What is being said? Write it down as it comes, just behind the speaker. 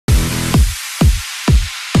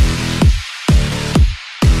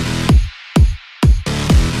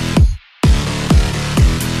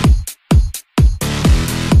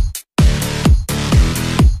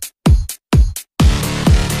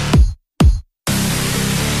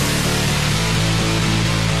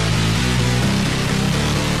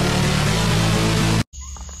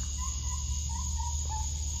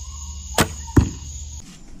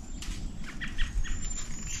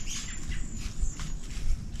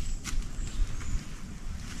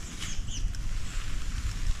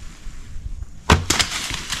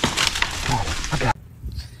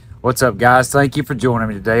What's up, guys? Thank you for joining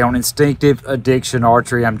me today on Instinctive Addiction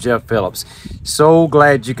Archery. I'm Jeff Phillips. So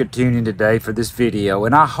glad you could tune in today for this video,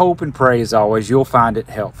 and I hope and pray, as always, you'll find it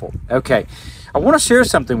helpful. Okay, I want to share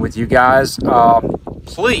something with you guys.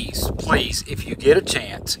 Please, if you get a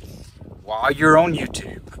chance, while you're on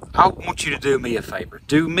YouTube, I want you to do me a favor.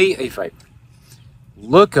 Do me a favor.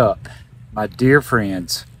 Look up my dear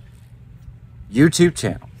friend's YouTube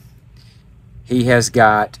channel. He has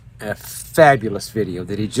got a fabulous video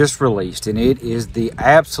that he just released, and it is the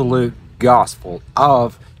absolute gospel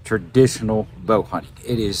of traditional bow hunting.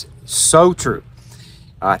 It is so true.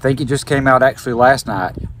 I think it just came out actually last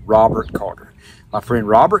night. Robert Carter, my friend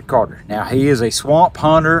Robert Carter. Now, he is a swamp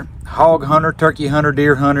hunter, hog hunter, turkey hunter,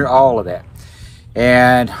 deer hunter, all of that.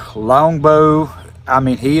 And longbow, I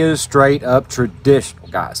mean, he is straight up traditional,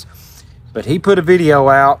 guys. But he put a video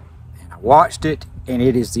out, and I watched it, and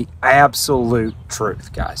it is the absolute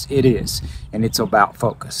truth, guys. It is, and it's about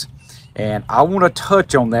focus. And I want to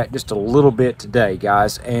touch on that just a little bit today,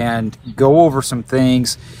 guys, and go over some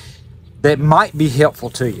things that might be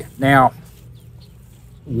helpful to you. Now,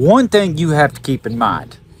 one thing you have to keep in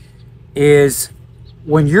mind is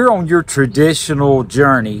when you're on your traditional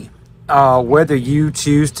journey, whether you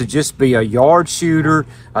choose to just be a yard shooter,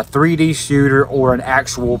 a 3D shooter, or an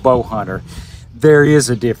actual bow hunter, there is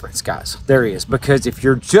a difference, guys. There is, because if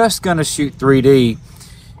you're just going to shoot 3D,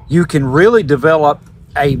 you can really develop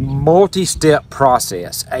a multi-step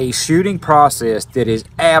process, a shooting process that is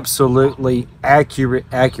absolutely accurate.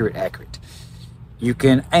 You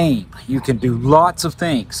can aim, you can do lots of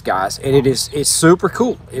things, guys, and it's super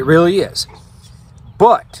cool. It really is.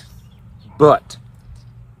 But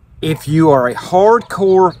if you are a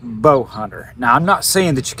hardcore bow hunter, now I'm not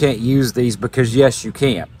saying that you can't use these, because yes, you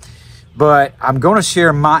can. But I'm going to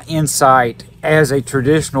share my insight as a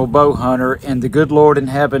traditional bow hunter, and the good Lord in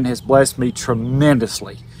heaven has blessed me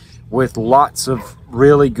tremendously with lots of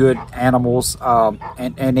really good animals,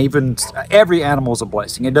 and even every animal is a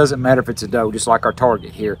blessing. It doesn't matter if it's a doe, just like our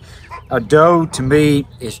target here. A doe, to me,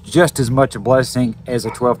 is just as much a blessing as a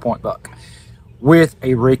 12-point buck with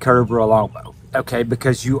a recurve or a longbow, okay?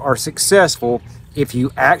 Because you are successful if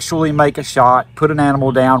you actually make a shot, put an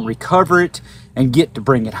animal down, recover it, and get to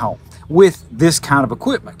bring it home with this kind of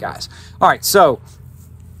equipment, guys. All right, so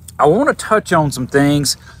I want to touch on some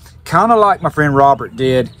things kind of like my friend Robert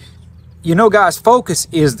did. You know, guys, focus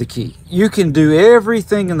is the key. You can do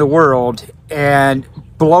everything in the world and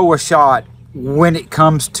blow a shot when it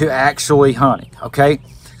comes to actually hunting, okay?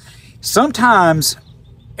 Sometimes,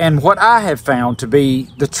 and what I have found to be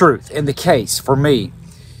the truth and the case for me,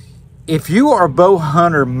 if you are bow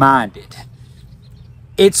hunter minded,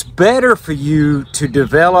 it's better for you to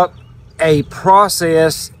develop a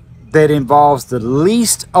process that involves the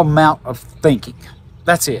least amount of thinking.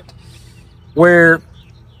 That's it. Where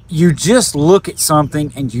you just look at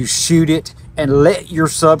something and you shoot it and let your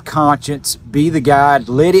subconscious be the guide.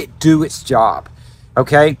 Let it do its job.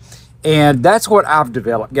 Okay? And that's what I've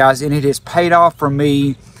developed, guys, and it has paid off for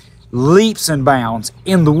me leaps and bounds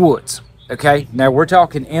in the woods. Okay? Now we're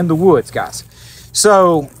talking in the woods, guys.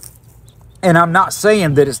 So, and I'm not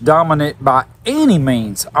saying that it's dominant by any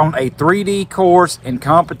means on a 3D course in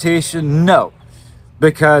competition, no.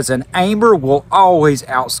 Because an aimer will always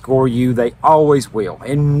outscore you. They always will.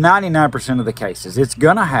 In 99% of the cases, it's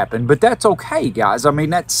going to happen, but that's okay, guys. I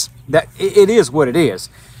mean, it is what it is.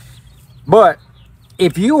 But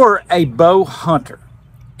if you are a bow hunter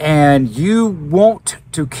and you want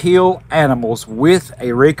to kill animals with a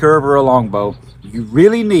recurve or a longbow, you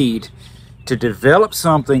really need to develop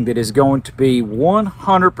something that is going to be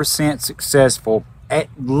 100% successful, at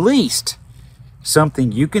least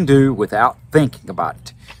something you can do without thinking about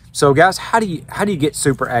it. So, guys, how do you get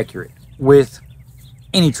super accurate with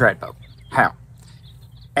any trad bow? How?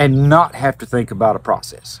 And not have to think about a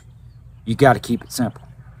process. You got to keep it simple.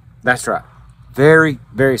 That's right. Very,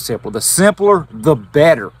 very simple. The simpler, the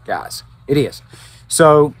better, guys. It is.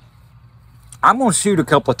 So, I'm going to shoot a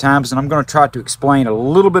couple of times, and I'm going to try to explain a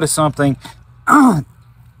little bit of something,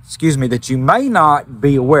 excuse me, that you may not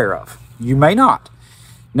be aware of. You may not.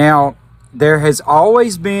 Now, there has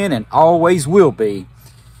always been and always will be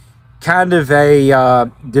kind of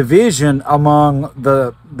a division among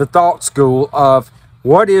the thought school of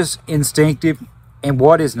what is instinctive and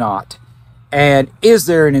what is not. And is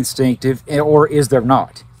there an instinctive or is there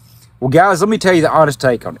not? Well, guys, let me tell you the honest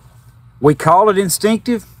take on it. We call it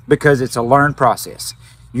instinctive because it's a learned process.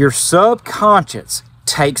 Your subconscious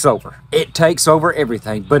takes over. It takes over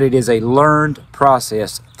everything, but it is a learned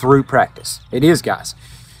process through practice. It is, guys,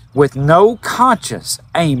 with no conscious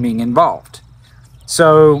aiming involved.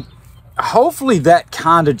 So hopefully that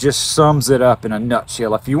kind of just sums it up in a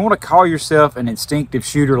nutshell. If you want to call yourself an instinctive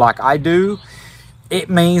shooter like I do, it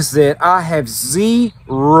means that I have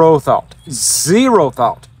zero thought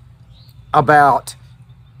about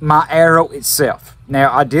my arrow itself.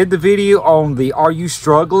 Now, I did the video on the Are You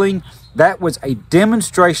Struggling? That was a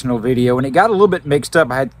demonstrational video, and it got a little bit mixed up.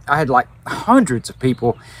 I had like hundreds of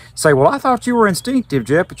people say, well, I thought you were instinctive,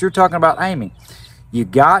 Jeff, but you're talking about aiming. You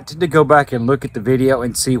got to go back and look at the video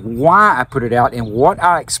and see why I put it out and what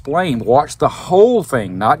I explained. Watch the whole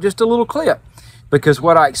thing, not just a little clip. Because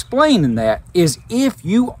what I explain in that is if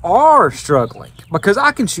you are struggling, because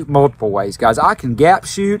I can shoot multiple ways, guys. I can gap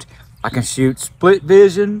shoot, I can shoot split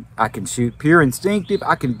vision, I can shoot pure instinctive,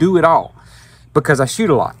 I can do it all because I shoot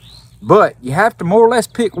a lot. But you have to more or less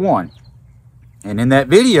pick one. And in that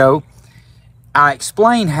video, I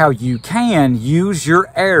explain how you can use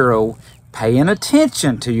your arrow, paying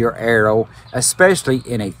attention to your arrow, especially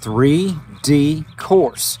in a 3D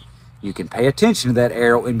course. You can pay attention to that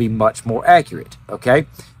arrow and be much more accurate, okay?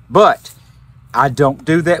 But I don't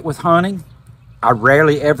do that with hunting. I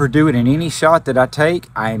rarely ever do it in any shot that I take.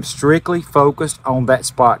 I am strictly focused on that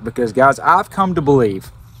spot because, guys, I've come to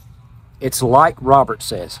believe, it's like Robert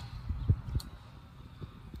says,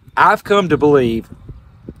 I've come to believe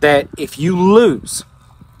that if you lose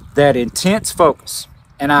that intense focus,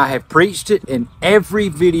 and I have preached it in every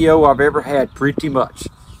video I've ever had pretty much,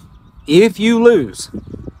 if you lose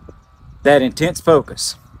that intense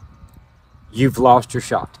focus, you've lost your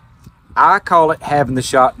shot. I call it having the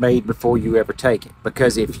shot made before you ever take it.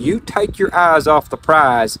 Because if you take your eyes off the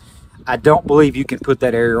prize, I don't believe you can put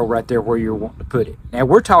that arrow right there where you're wanting to put it. Now,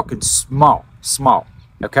 we're talking small,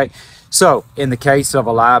 okay? So, in the case of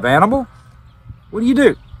a live animal, what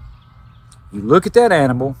do? You look at that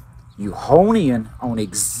animal, you hone in on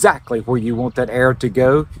exactly where you want that arrow to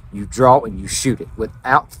go, you draw and you shoot it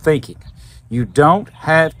without thinking. You don't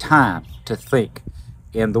have time to think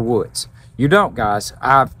in the woods. You don't, guys.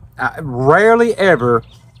 I rarely ever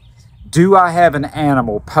do I have an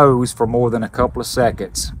animal pose for more than a couple of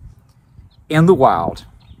seconds in the wild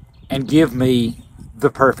and give me the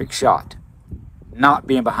perfect shot. Not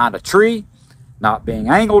being behind a tree, not being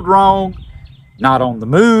angled wrong, not on the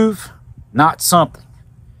move, not something.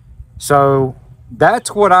 So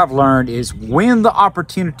that's what I've learned is when the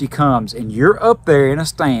opportunity comes and you're up there in a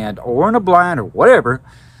stand or in a blind or whatever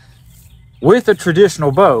with a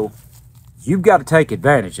traditional bow, you've got to take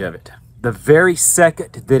advantage of it the very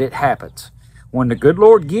second that it happens. When the good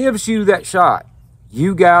Lord gives you that shot,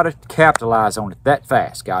 you got to capitalize on it that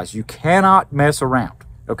fast, guys. You cannot mess around,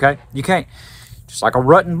 okay? You can't. Just like a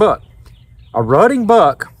rutting buck. A rutting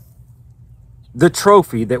buck, the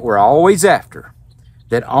trophy that we're always after,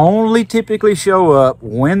 that only typically show up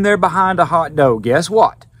when they're behind a hot doe, guess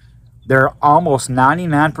what? They're almost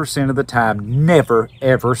 99% of the time never,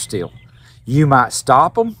 ever still. You might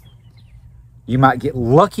stop them. You might get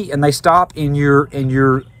lucky and they stop in your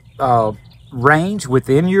range,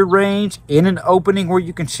 within your range, in an opening where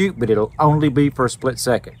you can shoot, but it'll only be for a split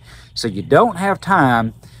second. So you don't have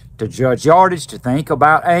time to judge yardage, to think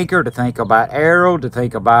about anchor, to think about arrow, to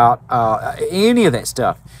think about any of that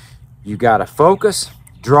stuff. You got to focus,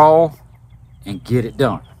 draw, and get it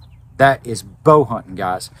done. That is bow hunting,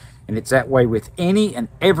 guys. And it's that way with any and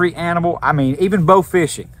every animal. I mean, even bow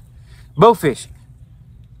fishing. Bow fishing.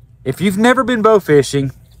 If you've never been bow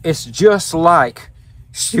fishing, it's just like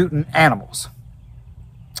shooting animals.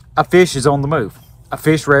 A fish is on the move. A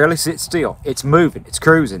fish rarely sits still. It's moving, it's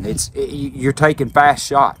cruising, you're taking fast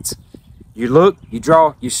shots. You look, you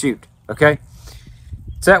draw, you shoot, okay?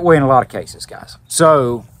 It's that way in a lot of cases, guys.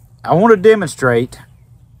 So I want to demonstrate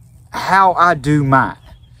how I do mine.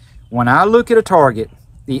 When I look at a target,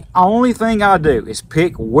 the only thing I do is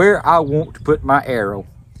pick where I want to put my arrow.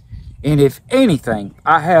 And if anything,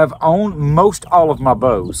 I have on most all of my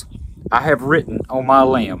bows, I have written on my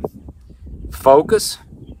limb, focus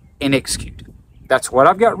and execute. That's what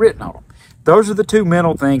I've got written on them. Those are the two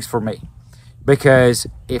mental things for me. Because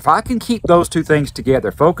if I can keep those two things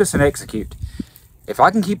together, focus and execute, if I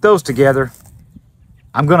can keep those together,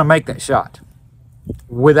 I'm going to make that shot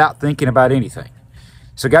without thinking about anything.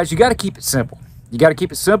 So guys, you got to keep it simple. You got to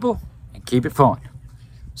keep it simple and keep it fun.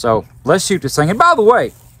 So let's shoot this thing. And by the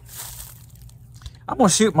way, I'm going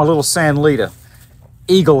to shoot my little Sanlita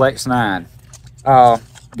Eagle X9.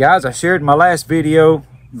 Guys, I shared in my last video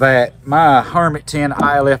that my Hermit 10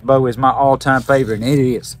 ILF bow is my all-time favorite, and it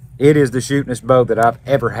is. It is the shootingest bow that I've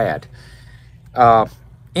ever had.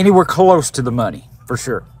 Anywhere close to the money, for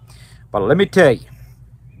sure. But let me tell you,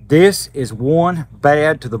 this is one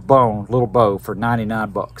bad to the bone little bow for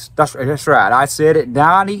 99 bucks. That's right. I said it,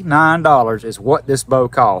 $99 is what this bow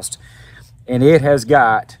cost. and it has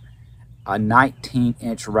got a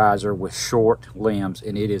 19-inch riser with short limbs,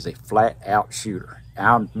 and it is a flat-out shooter.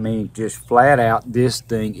 I mean, just flat out, this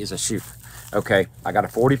thing is a shooter. Okay, I got a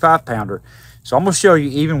 45-pounder, so I'm going to show you,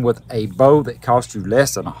 even with a bow that costs you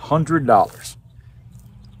less than $100,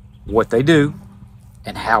 what they do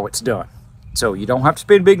and how it's done. So you don't have to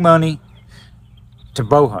spend big money to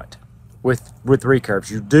bow hunt with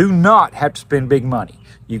recurves. You do not have to spend big money.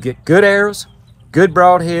 You get good arrows, good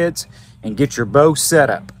broadheads, and get your bow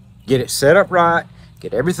set up. Get it set up right,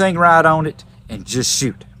 get everything right on it, and just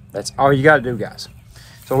shoot. That's all you got to do, guys.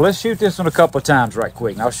 So let's shoot this one a couple of times right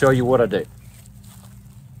quick, and I'll show you what I do.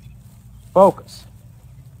 Focus.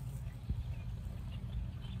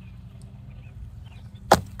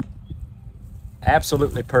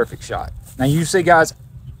 Absolutely perfect shot. Now you see, guys,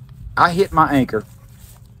 I hit my anchor,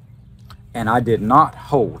 and I did not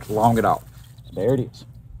hold long at all. There it is.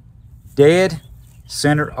 Dead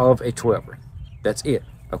center of a 12 ring. That's it.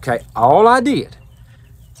 Okay, all I did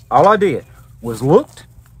was looked.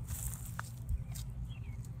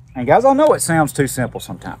 And guys, I know it sounds too simple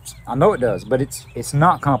sometimes. I know it does, but it's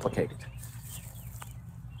not complicated.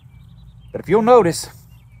 But if you'll notice,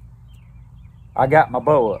 I got my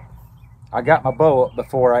bow up. I got my bow up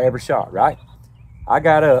before I ever shot, right? I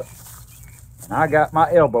got up and I got my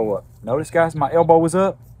elbow up. Notice, guys, my elbow was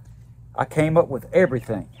up. I came up with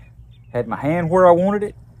everything. Had my hand where I wanted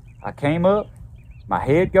it. I came up. My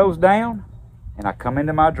head goes down, and I come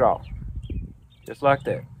into my draw, just like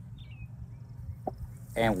that.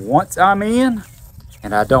 And once I'm in,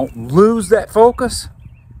 and I don't lose that focus,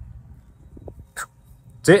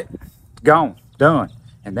 that's it, gone, done.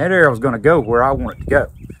 And that arrow's gonna go where I want it to go.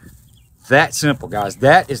 That simple, guys.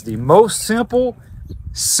 That is the most simple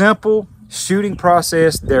shooting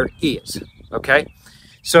process there is, okay?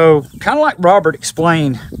 So, kind of like Robert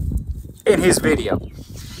explained in his video,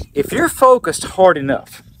 if you're focused hard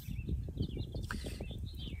enough,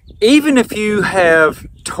 even if you have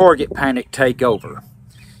target panic take over,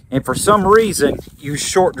 and for some reason you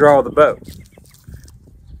short draw the bow,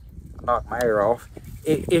 knock my arrow off.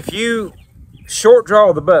 If you short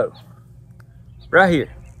draw the bow right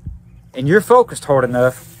here, and you're focused hard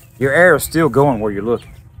enough, your arrow's still going where you're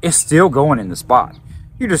looking. It's still going in the spot.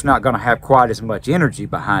 You're just not going to have quite as much energy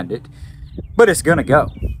behind it, but it's going to go,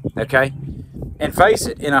 okay? And face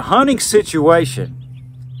it, in a hunting situation,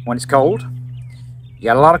 when it's cold, you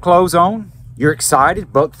got a lot of clothes on, you're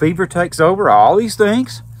excited, buck fever takes over, all these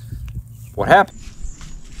things. What happens?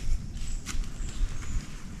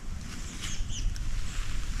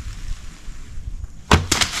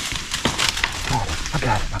 I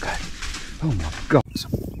got it. Oh my God.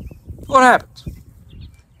 What happens?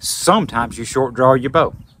 Sometimes you short draw your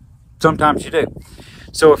bow. Sometimes you do.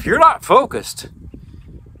 So if you're not focused,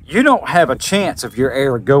 you don't have a chance of your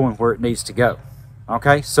arrow going where it needs to go.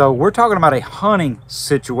 Okay, so we're talking about a hunting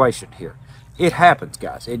situation here. It happens,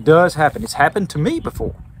 guys. It does happen. It's happened to me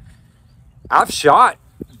before. I've shot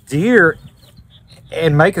deer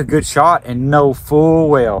and make a good shot and know full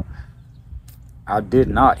well I did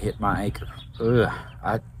not hit my anchor.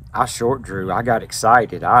 I short drew. I got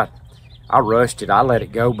excited. I rushed it. I let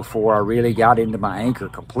it go before I really got into my anchor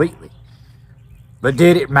completely. But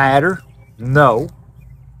did it matter? No.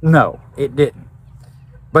 No, it didn't.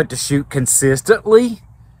 But to shoot consistently,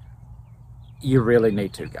 you really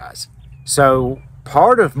need to, guys. So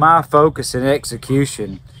part of my focus and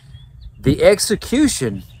execution, the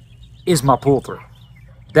execution is my pull through.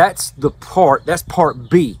 That's part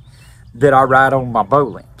B that I write on my bow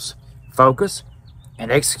limbs. Focus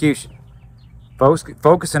and execution.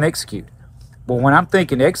 Focus and execute. Well, when I'm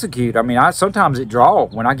thinking execute, I mean, sometimes it draw.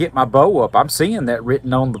 When I get my bow up, I'm seeing that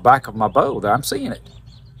written on the back of my bow. That I'm seeing it.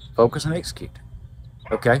 Focus and execute.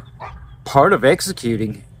 Okay? Part of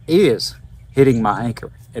executing is hitting my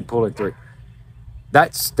anchor and pulling through.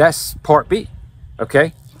 That's part B.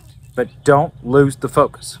 Okay? But don't lose the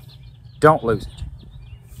focus. Don't lose it.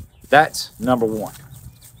 That's number one.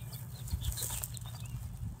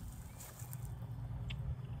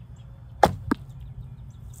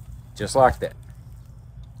 Just like that.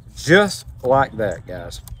 Just like that,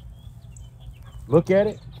 guys. Look at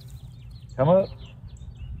it. Come up.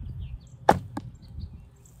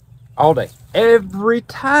 All day. Every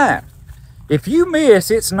time. If you miss,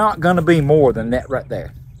 it's not going to be more than that right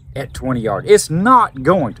there at 20 yards. It's not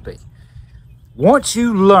going to be. Once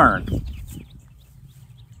you learn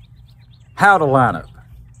how to line up,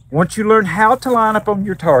 once you learn how to line up on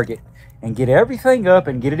your target and get everything up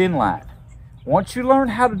and get it in line, once you learn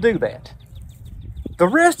how to do that, the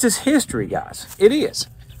rest is history, guys. It is.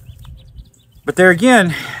 But there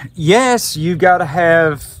again, yes, you gotta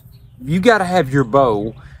have your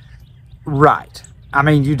bow Right. I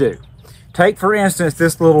mean, you do. Take, for instance,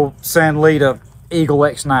 this little Sanlita Eagle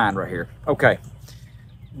X9 right here. Okay.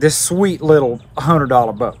 This sweet little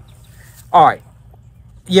 $100 bow. All right.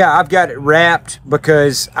 Yeah, I've got it wrapped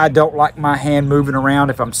because I don't like my hand moving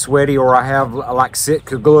around if I'm sweaty, or I have like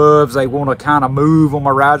Sitka gloves. They want to kind of move on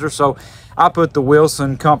my riser. So I put the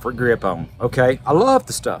Wilson Comfort Grip on. Okay. I love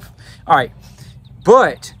the stuff. All right.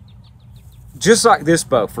 But just like this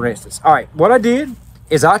bow, for instance. All right. What I did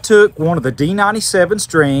is I took one of the D97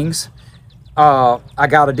 strings. I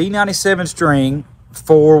got a D97 string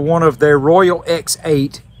for one of their Royal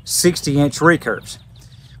X8 60-inch recurves.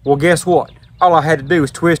 Well, guess what? All I had to do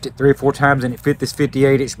was twist it 3 or 4 times and it fit this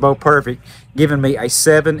 58-inch bow perfect, giving me a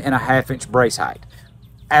 7.5-inch brace height.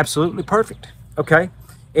 Absolutely perfect, okay?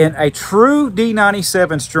 And a true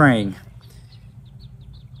D97 string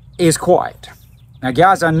is quiet. Now,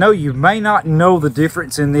 guys, I know you may not know the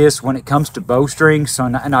difference in this when it comes to bowstrings, so,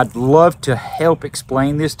 and I'd love to help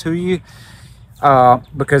explain this to you.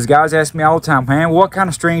 Because guys ask me all the time, man, what kind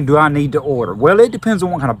of string do I need to order? Well, it depends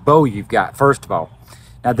on what kind of bow you've got, first of all.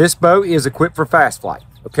 Now, this bow is equipped for fast flight,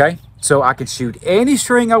 okay? So I can shoot any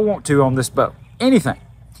string I want to on this bow, anything.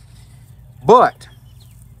 But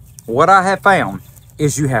what I have found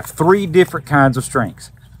is you have 3 different kinds of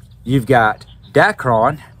strings. You've got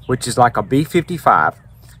Dacron, which is like a B55,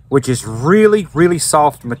 which is really, really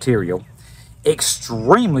soft material,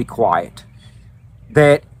 extremely quiet,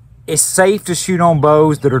 that is safe to shoot on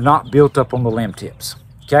bows that are not built up on the limb tips,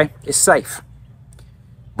 okay? It's safe,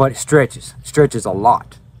 but it stretches a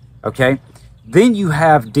lot, okay? Then you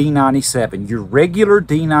have D97, your regular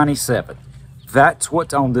D97. That's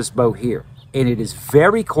what's on this bow here, and it is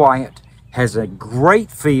very quiet, has a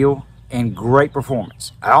great feel, and great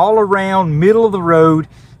performance. All around, middle of the road,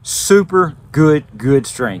 super good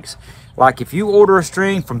strings. Like if you order a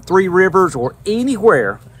string from 3 Rivers or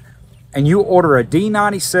anywhere, and you order a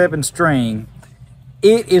D97 string,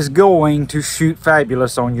 it is going to shoot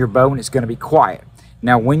fabulous on your bow, and it's going to be quiet.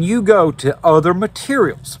 Now, when you go to other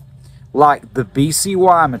materials, like the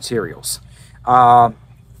BCY materials,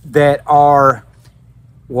 that are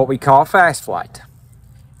what we call fast flight,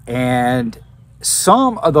 and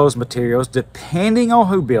some of those materials, depending on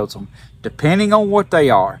who builds them, depending on what they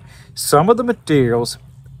are, some of the materials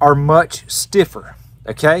are much stiffer,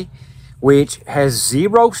 okay? Which has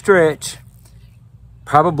 0 stretch,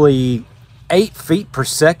 probably 8 feet per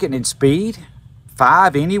second in speed,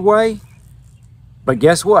 5 anyway. But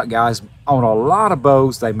guess what, guys? On a lot of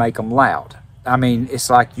bows, they make them loud. I mean,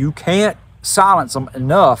 it's like you can't silence them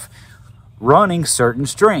enough running certain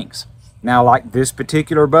strings. Now, like this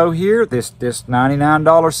particular bow here, this $99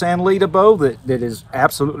 Sanlita bow that is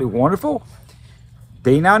absolutely wonderful,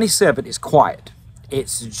 D97 is quiet.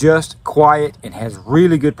 It's just quiet and has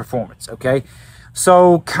really good performance, okay?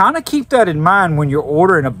 So kind of keep that in mind when you're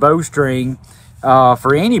ordering a bowstring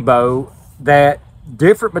for any bow, that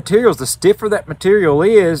different materials, the stiffer that material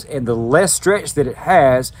is and the less stretch that it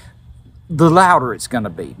has, the louder it's going to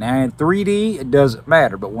be. Now, in 3D, it doesn't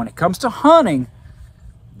matter, but when it comes to hunting,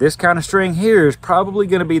 this kind of string here is probably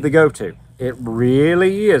going to be the go-to. It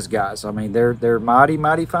really is, guys. I mean, they're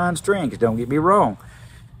mighty fine strings, don't get me wrong.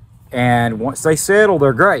 And once they settle,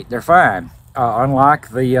 they're great. They're fine.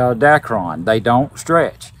 Unlike the Dacron, they don't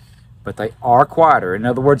stretch, but they are quieter. In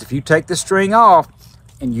other words, if you take the string off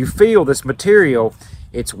and you feel this material,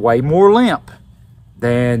 it's way more limp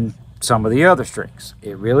than some of the other strings.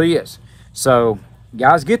 It really is. So,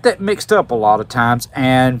 guys, get that mixed up a lot of times.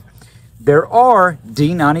 And there are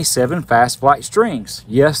D97 fast flight strings.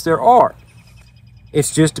 Yes, there are.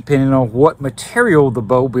 It's just depending on what material the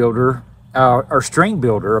bow builder or string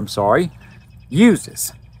builder, I'm sorry,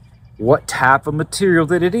 uses. What type of material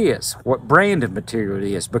that it is, what brand of material it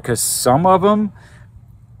is, because some of them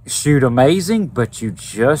shoot amazing, but you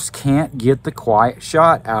just can't get the quiet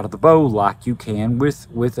shot out of the bow like you can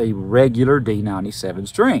with a regular D97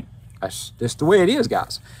 string. That's just the way it is,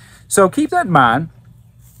 guys. So keep that in mind.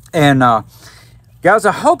 And guys,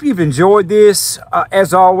 I hope you've enjoyed this.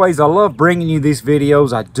 As always, I love bringing you these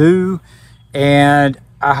videos. I do. And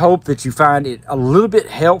I hope that you find it a little bit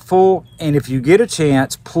helpful. And if you get a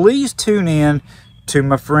chance, please tune in to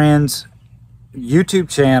my friend's YouTube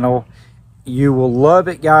channel. You will love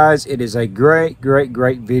it, guys. It is a great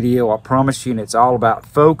video. I promise you. And it's all about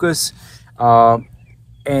focus.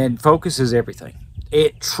 And focus is everything.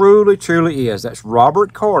 It truly is. That's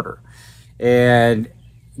Robert Carter. And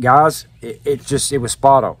guys, it was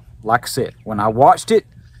spot on. Like I said, when I watched it,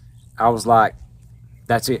 I was like,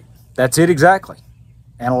 that's it. That's it exactly.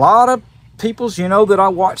 And a lot of people's, you know, that I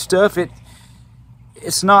watch stuff,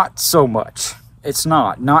 it's not so much. It's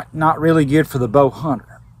not really good for the bow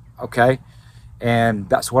hunter. okay? And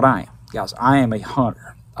that's what I am, guys. I am a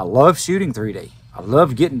hunter. I love shooting 3D. I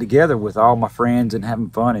love getting together with all my friends and having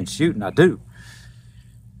fun and shooting. I do.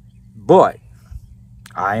 But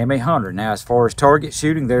I am a hunter. Now, as far as target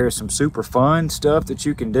shooting, there is some super fun stuff that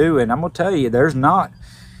you can do. And I'm going to tell you, there's not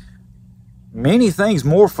many things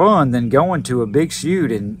more fun than going to a big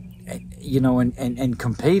shoot and you know, and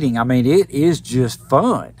competing. I mean, it is just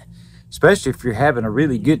fun, especially if you're having a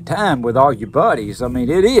really good time with all your buddies. I mean,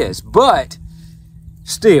 it is. But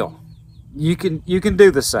still, you can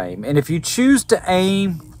do the same. And if you choose to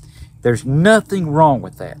aim, there's nothing wrong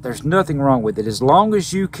with that. There's nothing wrong with it, as long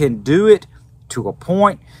as you can do it to a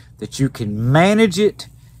point that you can manage it,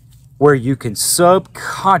 where you can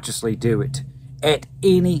subconsciously do it at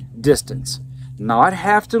any distance. Not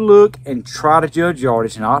have to look and try to judge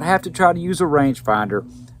yardage, not have to try to use a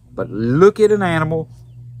rangefinder, but look at an animal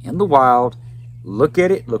in the wild, look at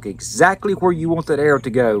it, look exactly where you want that arrow to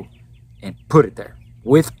go, and put it there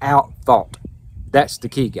without thought. That's the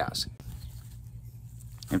key, guys.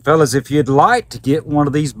 And fellas, if you'd like to get one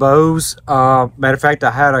of these bows, matter of fact, I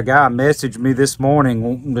had a guy message me this morning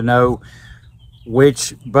wanting to know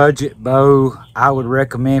which budget bow I would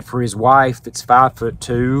recommend for his wife that's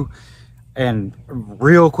 5'2". And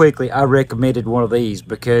real quickly, I recommended one of these,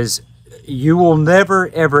 because you will never,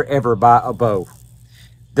 ever, ever buy a bow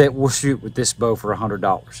that will shoot with this bow for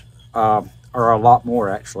 $100, or a lot more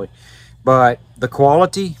actually. But the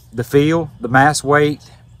quality, the feel, the mass weight,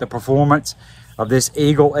 the performance of this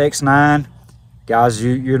Eagle X9, guys,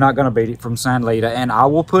 you're not going to beat it from Sanlita. And I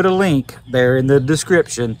will put a link there in the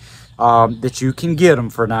description that you can get them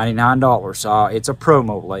for $99. It's a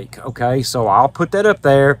promo link, okay? So I'll put that up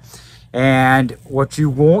there. And what you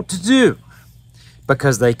want to do,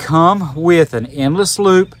 because they come with an endless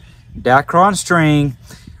loop Dacron string.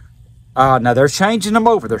 Now they're changing them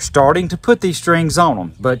over. They're starting to put these strings on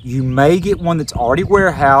them, but you may get one that's already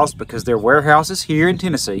warehoused, because their warehouse is here in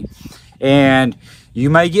Tennessee, and you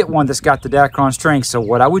may get one that's got the Dacron string. So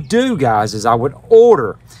what I would do, guys, is I would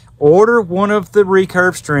order one of the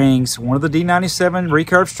recurve strings, one of the D97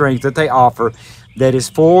 recurve strings that they offer, that is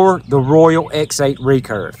for the Royal X8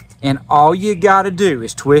 recurve. And all you got to do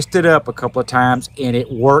is twist it up a couple of times, and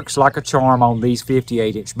it works like a charm on these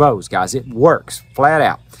 58-inch bows, guys. It works flat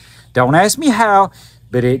out. Don't ask me how,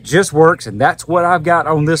 but it just works, and that's what I've got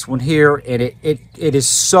on this one here. And it is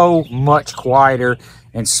so much quieter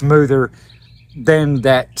and smoother than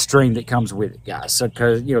that string that comes with it, guys. So,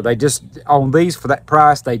 because, you know, they just, on these, for that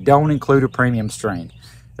price, they don't include a premium string.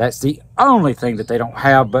 That's the only thing that they don't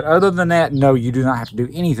have. But other than that, no, you do not have to do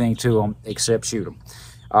anything to them except shoot them.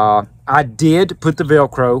 I did put the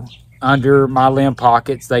Velcro under my limb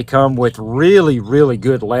pockets. They come with really, really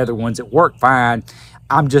good leather ones that work fine.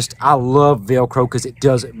 I love Velcro because it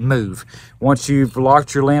doesn't move. Once you've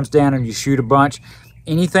locked your limbs down and you shoot a bunch,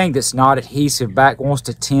 anything that's not adhesive back wants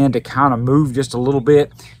to tend to kind of move just a little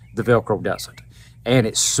bit. The Velcro doesn't. And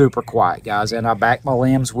it's super quiet, guys. And I back my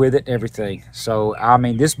limbs with it, everything. So, I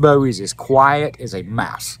mean, this bow is as quiet as a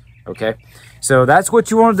mouse, okay? So that's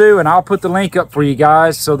what you want to do, and I'll put the link up for you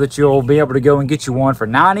guys so that you'll be able to go and get you one for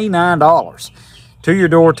 $99. To your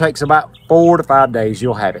door. Takes about 4 to 5 days.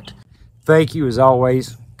 You'll have it. Thank you as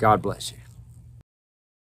always. God bless you.